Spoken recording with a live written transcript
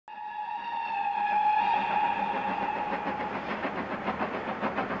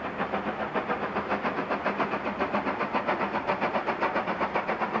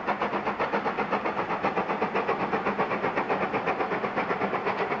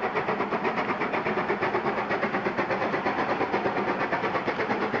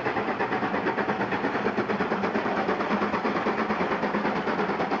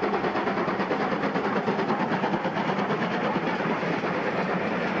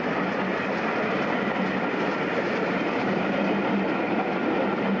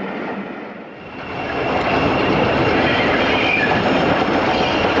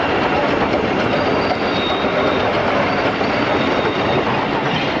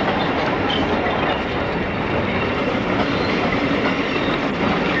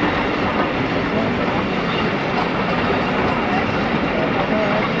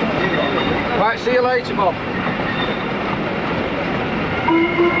later, Bob.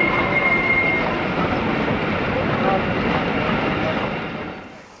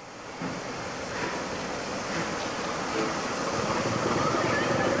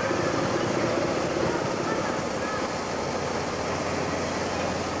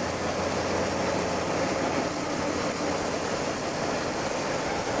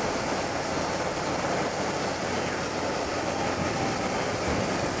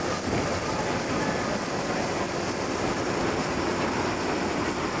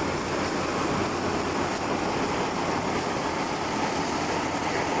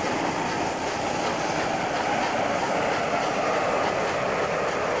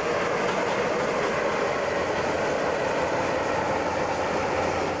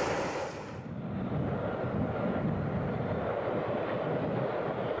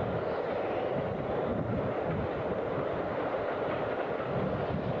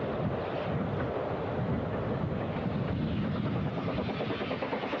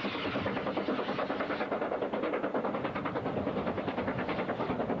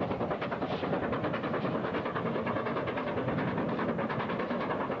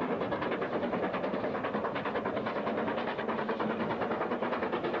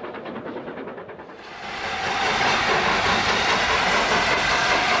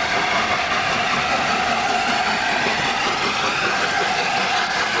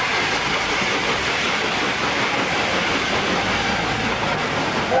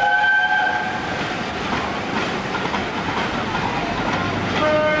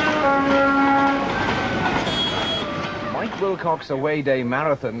 Wilcox away day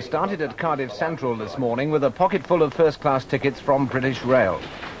marathon started at Cardiff Central this morning with a pocket full of first-class tickets from British Rail.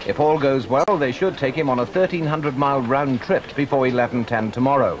 If all goes well, they should take him on a 1,300-mile round trip before 11:10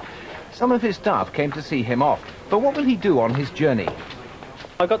 tomorrow. Some of his staff came to see him off, but what will he do on his journey?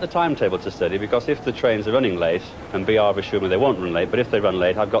 I've got the timetable to study because if the trains are running late, and BR have assured me they won't run late, but if they run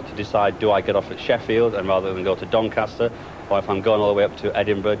late, I've got to decide, do I get off at Sheffield and rather than go to Doncaster, or if I'm going all the way up to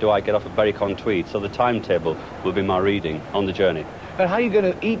Edinburgh, do I get off at Bury-on-Tweed? So the timetable will be my reading on the journey. But how are you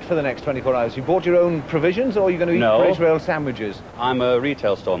going to eat for the next 24 hours? You bought your own provisions, or are you going to eat British Rail sandwiches? I'm a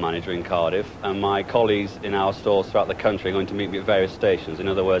retail store manager in Cardiff, and my colleagues in our stores throughout the country are going to meet me at various stations. In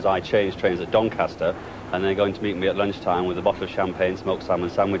other words, I change trains at Doncaster, and they're going to meet me at lunchtime with a bottle of champagne, smoked salmon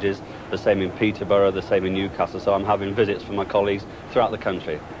sandwiches, the same in Peterborough, the same in Newcastle, so I'm having visits from my colleagues throughout the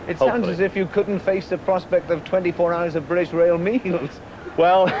country. It sounds as if you couldn't face the prospect of 24 hours of British Rail meals.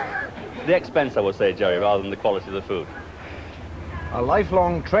 Well, the expense, I would say, Jerry, rather than the quality of the food. A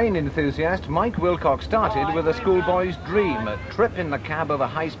lifelong train enthusiast, Mike Wilcox started with a schoolboy's dream, a trip in the cab of a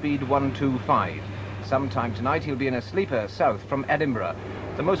high-speed 125. Sometime tonight he'll be in a sleeper south from Edinburgh.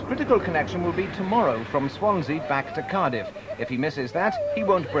 The most critical connection will be tomorrow from Swansea back to Cardiff. If he misses that, he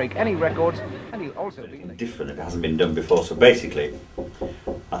won't break any records, and he'll also be... different, it hasn't been done before. So basically,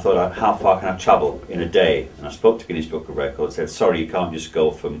 I thought, how far can I travel in a day? And I spoke to Guinness Book of Records, said, sorry, you can't just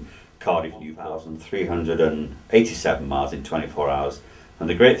go from Cardiff, Newport, 1,387 miles in 24 hours. And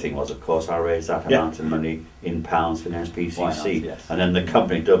the great thing was, of course, I raised that amount of money in pounds for the NSPCC. Yes. And then the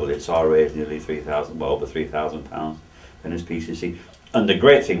company doubled it, so I raised nearly over £3,000 for NSPCC. And the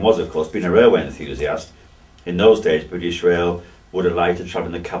great thing was, of course, being a railway enthusiast, in those days, British Rail would have liked to travel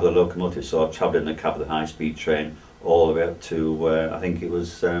in the cab of the locomotive, so I travelled in the cab of the high-speed train all the way up to, I think it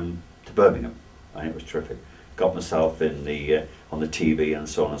was to Birmingham, and it was terrific. Got myself in the on the TV and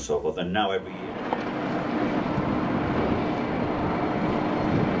so on and so forth, and now every year...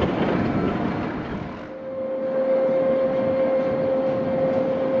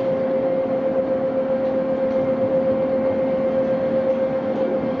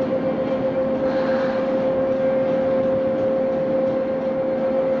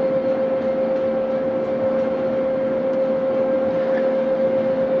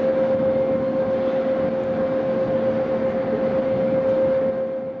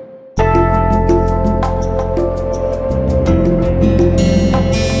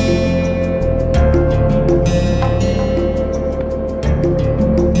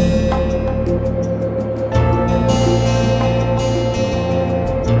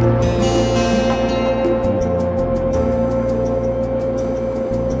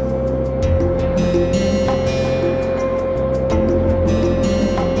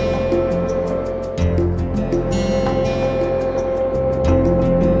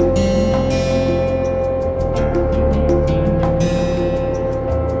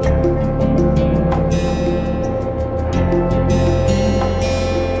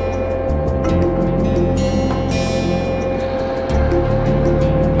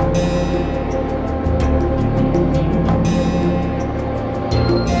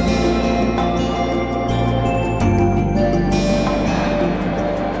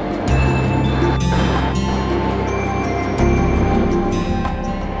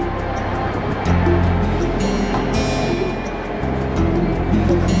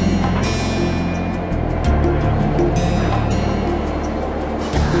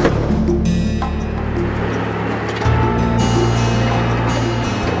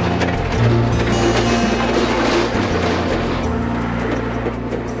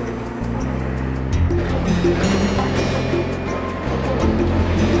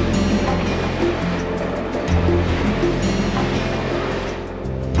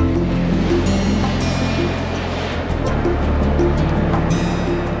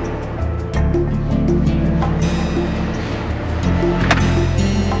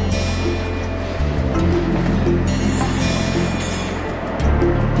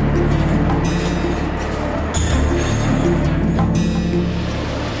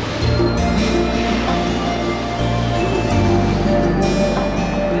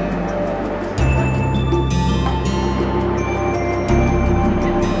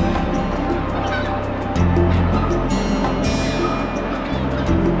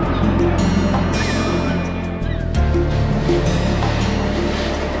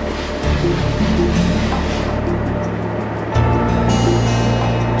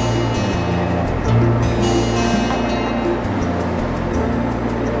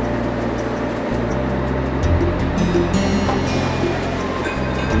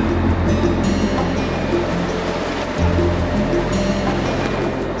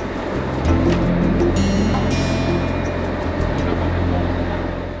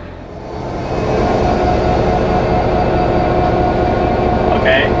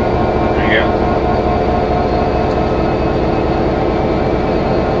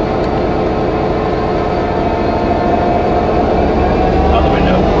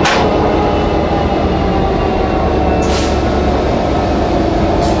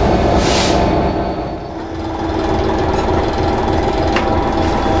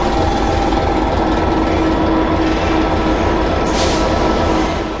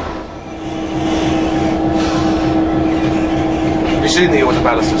 seen the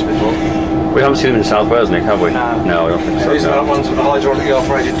autobalusters before? We haven't seen them in South Wales, Nick, have we? No, I don't think so. These are the ones with the hydraulically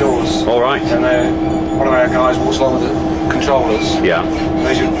operated doors. All right. And one of our guys walks along with the controllers. Yeah. And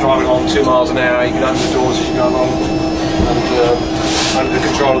as you're driving along 2 miles an hour, you can open the doors as you go along, and under the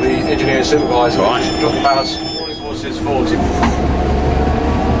control of the engineer and supervisor, right. You drop the ballast. All it was is 40.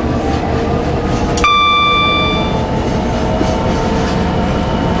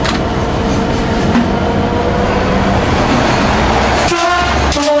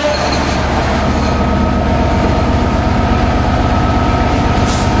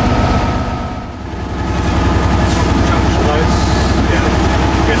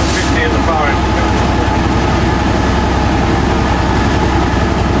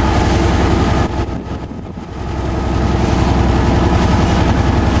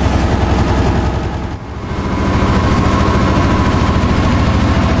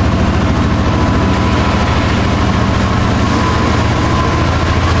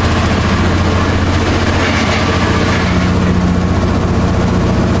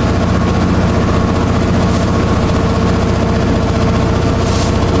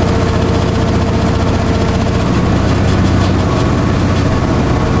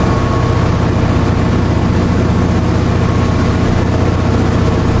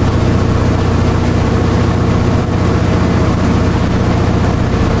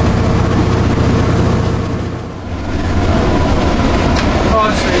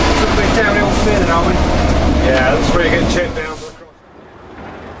 Yeah, that's where you get checked down for the cross.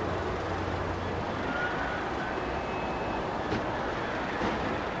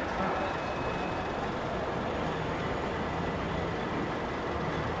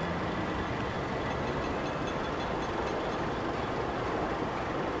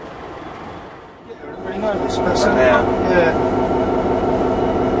 Yeah, really nervous, but now. yeah.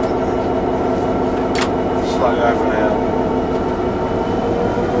 Slow over now.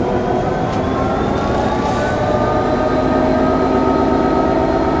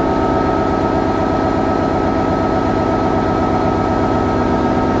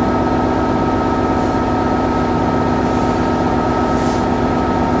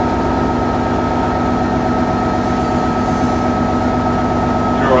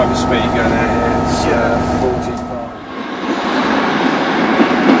 Speed going